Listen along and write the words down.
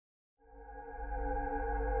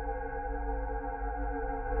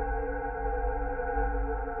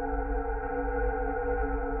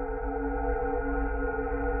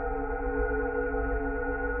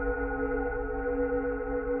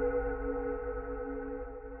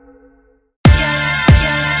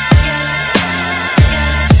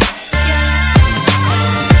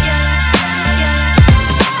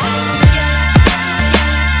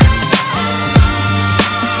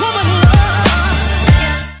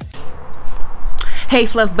Hey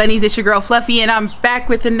Fluff Bunnies, it's your girl Fluffy and I'm back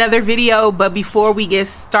with another video. But before we get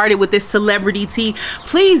started with this celebrity tea,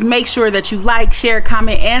 please make sure that you like, share,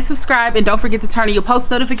 comment, and subscribe. And don't forget to turn on your post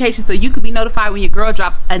notifications so you can be notified when your girl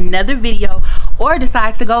drops another video or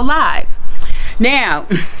decides to go live. Now,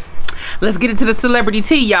 let's get into the celebrity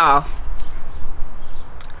tea, y'all.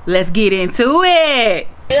 Let's get into it.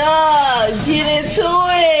 Yeah, get into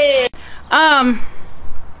it.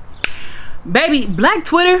 Baby, Black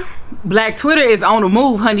Twitter is on the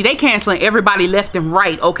move, honey. They canceling everybody left and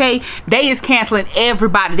right, okay? They is canceling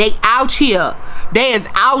everybody. They out here. They is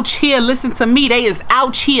out here. Listen to me. They is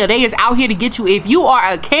out here. They is out here to get you. If you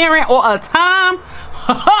are a Karen or a Tom,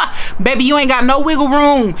 baby, you ain't got no wiggle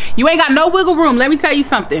room. You ain't got no wiggle room. Let me tell you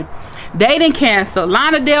something. They didn't cancel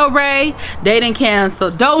Lana Del Rey. They didn't cancel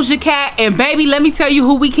Doja Cat. And baby, let me tell you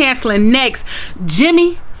who we canceling next.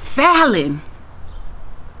 Jimmy Fallon.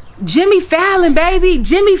 Jimmy Fallon, baby.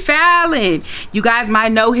 Jimmy Fallon. You guys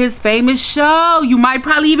might know his famous show. You might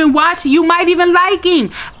probably even watch it. You might even like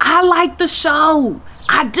him. I like the show.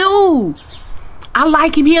 I do. I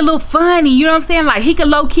like him. He a little funny. You know what I'm saying? Like, he could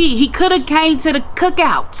low-key. He could have came to the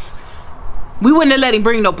cookouts. We wouldn't have let him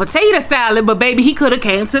bring no potato salad, but baby, he could have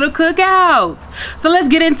came to the cookouts. So let's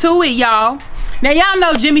get into it, y'all. Now, y'all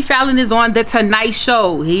know Jimmy Fallon is on The Tonight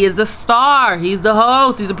Show. He is a star. He's the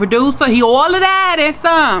host. He's a producer. He all of that and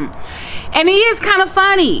some. And he is kind of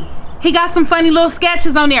funny. He got some funny little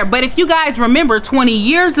sketches on there. But if you guys remember 20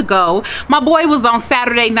 years ago, my boy was on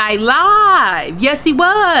Saturday Night Live. Yes, he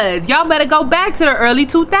was. Y'all better go back to the early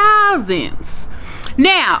 2000s.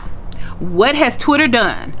 Now, what has Twitter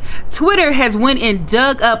done? Twitter has went and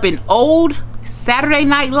dug up an old Saturday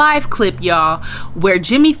Night Live clip, y'all, where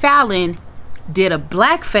Jimmy Fallon did a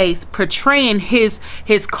blackface portraying his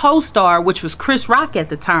co-star, which was Chris Rock at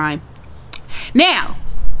the time. Now,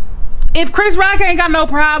 if Chris Rock ain't got no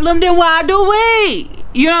problem, then why do we?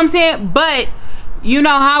 You know what I'm saying? But you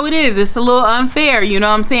know how it is. It's a little unfair. You know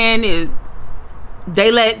what I'm saying?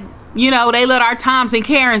 They let our Toms and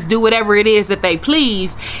Karens do whatever it is that they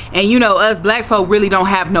please. And you know, us black folk really don't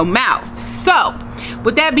have no mouth. So,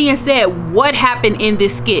 with that being said, what happened in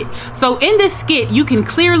this skit? So in this skit, you can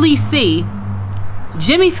clearly see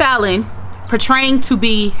Jimmy Fallon portraying to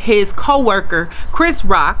be his co-worker Chris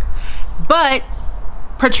Rock, but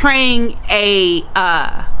portraying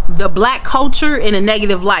the black culture in a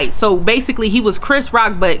negative light. So basically he was Chris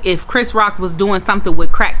Rock, but if Chris Rock was doing something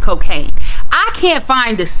with crack cocaine. I can't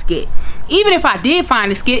find the skit. Even if I did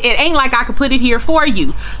find the skit, it ain't like I could put it here for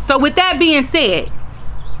you. So with that being said,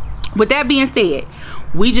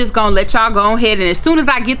 we just gonna let y'all go ahead, and as soon as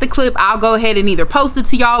I get the clip, I'll go ahead and either post it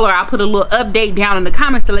to y'all, or I'll put a little update down in the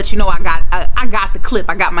comments to let you know I got the clip.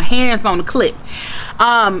 I got my hands on the clip.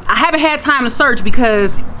 I haven't had time to search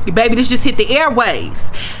because baby, this just hit the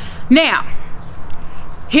airwaves. Now,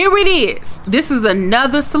 here it is. This is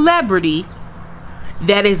another celebrity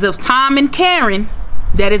that is of Tom and Karen.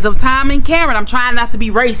 I'm trying not to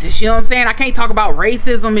be racist, you know what I'm saying? I can't talk about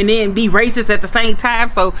racism and then be racist at the same time.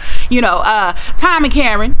 So, you know, Tom and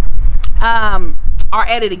Karen are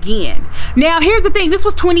at it again. Now, here's the thing. This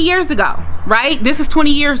was 20 years ago, right? This is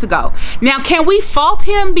 20 years ago. Now, can we fault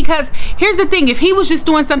him? Because here's the thing. If he was just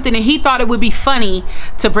doing something and he thought it would be funny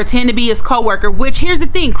to pretend to be his co-worker, which here's the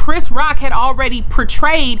thing. Chris Rock had already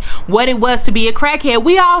portrayed what it was to be a crackhead.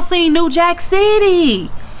 We all seen New Jack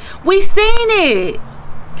City. We seen it.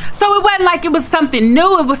 So it wasn't like it was something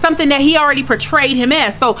new. It was something that he already portrayed him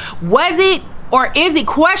as. So was it, or is it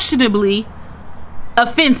questionably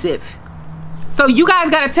offensive? So you guys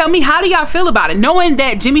got to tell me, how do y'all feel about it? Knowing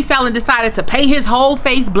that Jimmy Fallon decided to paint his whole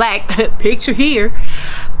face black, picture here,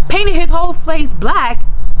 painted his whole face black,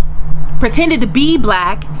 pretended to be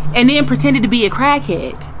black, and then pretended to be a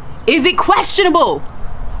crackhead. Is it questionable?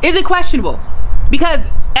 Is it questionable? Because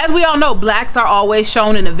as we all know, blacks are always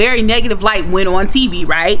shown in a very negative light when on TV,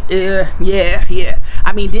 right? Yeah.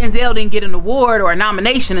 I mean, Denzel didn't get an award or a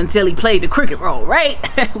nomination until he played the cricket role, right?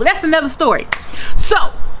 Well, that's another story.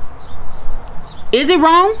 So, is it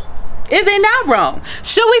wrong? Is it not wrong?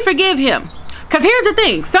 Should we forgive him? Because here's the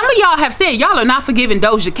thing. Some of y'all have said y'all are not forgiving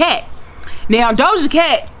Doja Cat. Now, Doja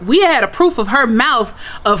Cat, we had a proof of her mouth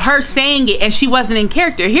of her saying it and she wasn't in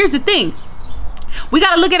character. Here's the thing. We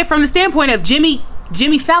got to look at it from the standpoint of Jimmy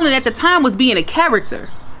Fallon at the time was being a character,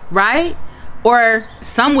 right? Or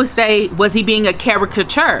some would say, was he being a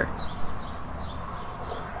caricature?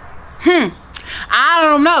 I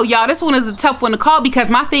don't know, y'all. This one is a tough one to call, because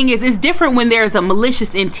my thing is, it's different when there's a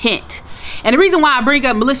malicious intent. And the reason why I bring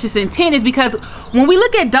up malicious intent is because when we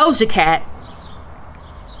look at Doja Cat,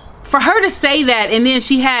 for her to say that, and then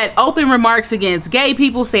she had open remarks against gay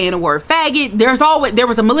people, saying the word faggot, there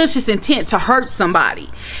was a malicious intent to hurt somebody.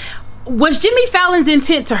 Was Jimmy Fallon's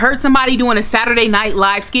intent to hurt somebody doing a Saturday Night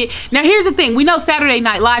Live skit? Now here's the thing, we know Saturday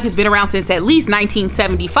Night Live has been around since at least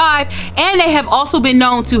 1975, and they have also been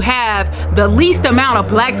known to have the least amount of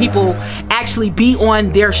black people actually be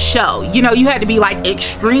on their show. You know, you had to be like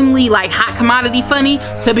extremely like hot commodity funny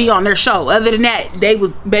to be on their show. Other than that,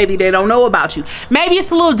 they don't know about you. Maybe it's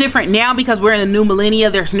a little different now because we're in a new millennia,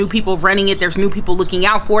 there's new people running it, there's new people looking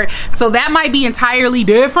out for it, so that might be entirely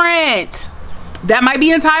different. That might be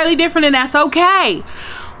entirely different, and that's okay.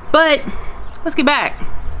 But let's get back.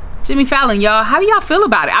 Jimmy Fallon, y'all, how do y'all feel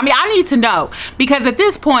about it? I mean, I need to know, because at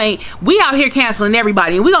this point we out here canceling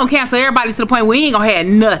everybody, and we gonna cancel everybody to the point where we ain't gonna have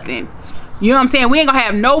nothing. You know what I'm saying? We ain't gonna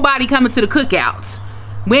have nobody coming to the cookouts.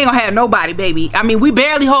 We ain't gonna have nobody, baby. I mean, we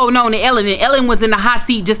barely holding on to Ellen, and Ellen was in the hot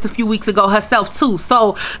seat just a few weeks ago herself too.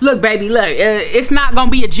 So look, baby, look, it's not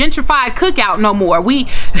gonna be a gentrified cookout no more. We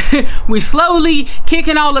slowly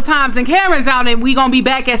kicking all the Times and Karens out, and we gonna be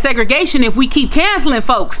back at segregation if we keep canceling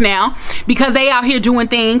folks now, because they out here doing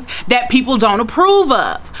things that people don't approve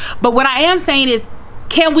of. But what I am saying is,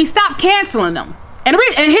 can we stop canceling them? And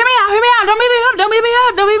hear me out, don't beat me up, don't beat me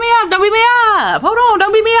up, don't beat me up, don't beat me up. Hold on,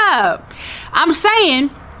 don't beat me up. I'm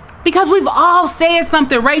saying, because we've all said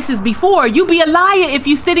something racist before. You be a liar if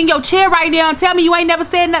you sit in your chair right now and tell me you ain't never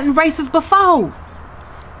said nothing racist before.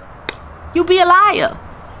 You be a liar.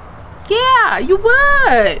 Yeah, you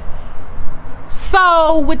would.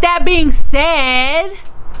 So with that being said,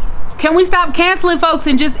 can we stop canceling folks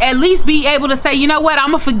and just at least be able to say, you know what,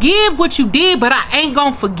 I'm gonna forgive what you did, but I ain't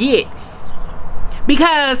gonna forget.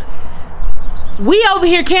 Because we over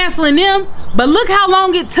here canceling them, but look how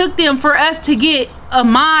long it took them for us to get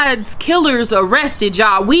Ahmaud's killers arrested,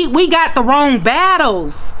 y'all. We got the wrong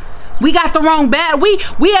battles. We got the wrong battle.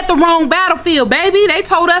 We at the wrong battlefield, baby. They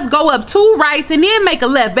told us go up 2 rights and then make a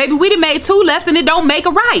left, baby. We done made 2 lefts and it don't make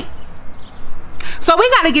a right. So we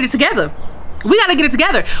gotta get it together. We gotta get it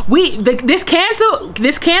together. This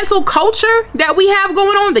cancel culture that we have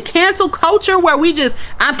going on, the cancel culture where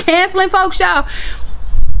I'm canceling folks, y'all.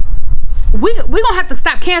 We gonna have to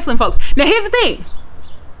stop canceling folks. Now here's the thing,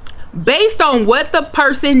 based on what the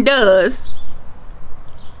person does,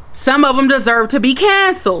 some of them deserve to be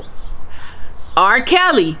canceled. R.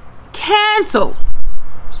 Kelly, canceled.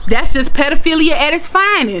 That's just pedophilia at its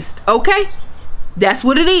finest, okay? That's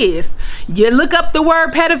what it is. You look up the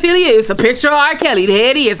word pedophilia, it's a picture of R. Kelly.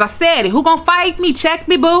 There it is. I said it. Who gonna fight me? Check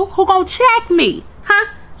me, boo. Who gonna check me?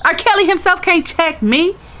 Huh? R. Kelly himself can't check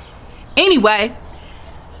me. Anyway,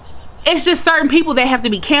 it's just certain people that have to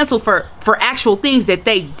be canceled for actual things that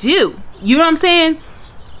they do. You know what I'm saying?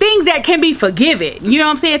 Things that can be forgiven. You know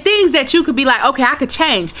what I'm saying? Things that you could be like, okay, I could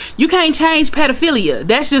change. You can't change pedophilia.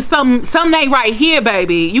 That's just something ain't right here,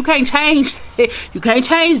 baby. You can't change it. You can't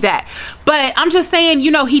change that. But I'm just saying, you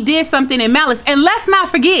know, he did something in malice. And let's not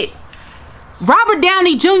forget, Robert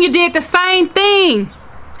Downey Jr. did the same thing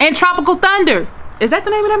in Tropical Thunder. Is that the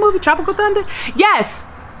name of that movie? Tropical Thunder? Yes.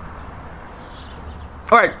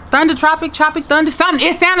 Or Thunder, Tropic Thunder, something.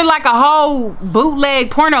 It sounded like a whole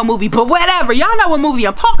bootleg porno movie, but whatever. Y'all know what movie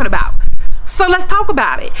I'm talking about. So let's talk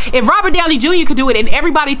about it. If Robert Downey Jr. could do it and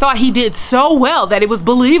everybody thought he did so well that it was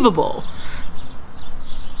believable.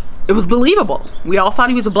 It was believable. We all thought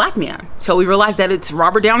he was a black man until we realized that it's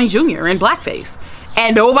Robert Downey Jr. in blackface.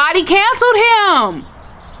 And nobody canceled him.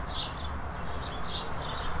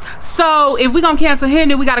 So if we're gonna cancel him,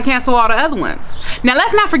 then we gotta cancel all the other ones. Now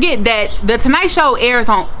let's not forget that the Tonight Show airs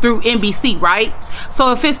through NBC, right?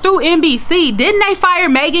 So if it's through NBC, didn't they fire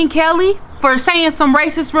Megyn Kelly for saying some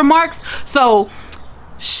racist remarks? So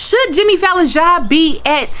should Jimmy Fallon's job be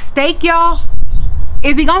at stake, y'all?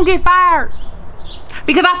 Is he gonna get fired?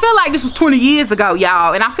 Because I feel like this was 20 years ago,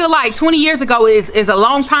 y'all, and I feel like 20 years ago is a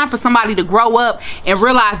long time for somebody to grow up and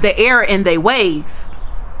realize the error in their ways.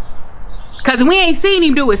 Because we ain't seen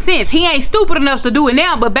him do it since. He ain't stupid enough to do it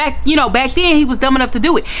now, but back then he was dumb enough to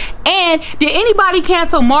do it. And did anybody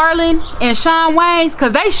cancel Marlon and Shawn Wayans?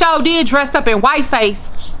 Because they sure did dressed up in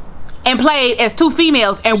whiteface and played as 2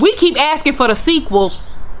 females, and we keep asking for the sequel.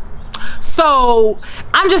 So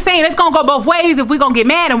I'm just saying it's gonna go both ways if we're gonna get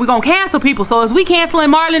mad and we're gonna cancel people. So as we canceling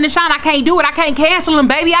Marlon and Shawn, I can't do it. I can't cancel them,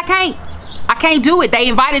 baby. I can't do it. They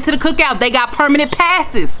invited to the cookout. They got permanent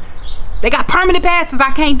passes. They got permanent passes.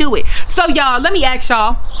 I can't do it. So y'all, let me ask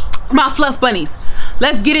y'all, my fluff bunnies,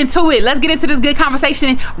 let's get into it. Let's get into this good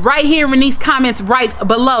conversation right here in these comments right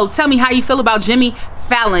below. Tell me how you feel about Jimmy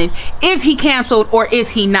Fallon. Is he canceled or is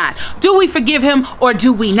he not? Do we forgive him or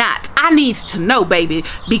do we not? I needs to know, baby,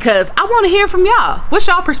 because I want to hear from y'all. What's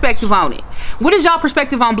y'all perspective on it? What is y'all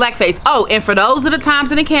perspective on blackface? Oh, and for those of the Toms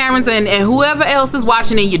and the Karens and whoever else is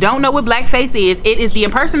watching and you don't know what blackface is, it is the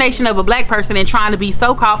impersonation of a black person and trying to be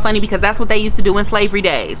so-called funny, because that's what they used to do in slavery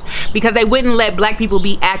days, because they wouldn't let black people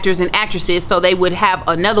be actors and actresses, so they would have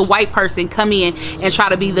another white person come in and try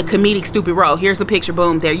to be the comedic stupid role. Here's a picture,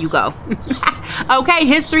 boom, there you go. Okay,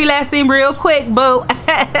 history lesson real quick, boo.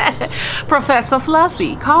 Professor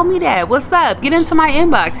Fluffy, call me that. What's up? Get into my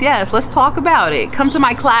inbox. Yes, let's talk about it. Come to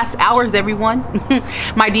my class hours, everyone.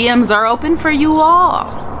 My DMs are open for you all.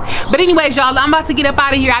 But anyways, y'all, I'm about to get up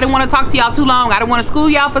out of here. I didn't want to talk to y'all too long. I didn't want to school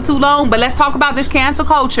y'all for too long, but let's talk about this cancel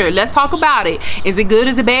culture. Let's talk about it. Is it good?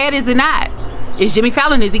 Is it bad? Is it not? Is Jimmy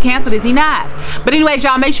Fallon, is he canceled? Is he not? But anyways,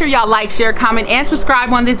 y'all, make sure y'all like, share, comment, and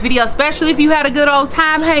subscribe on this video, especially if you had a good old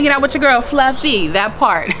time hanging out with your girl Fluffy, that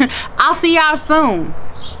part. I'll see y'all soon.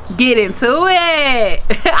 Get into it.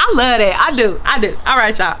 I love that. I do. All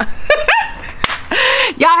right, y'all.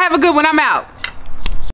 Y'all have a good one. I'm out.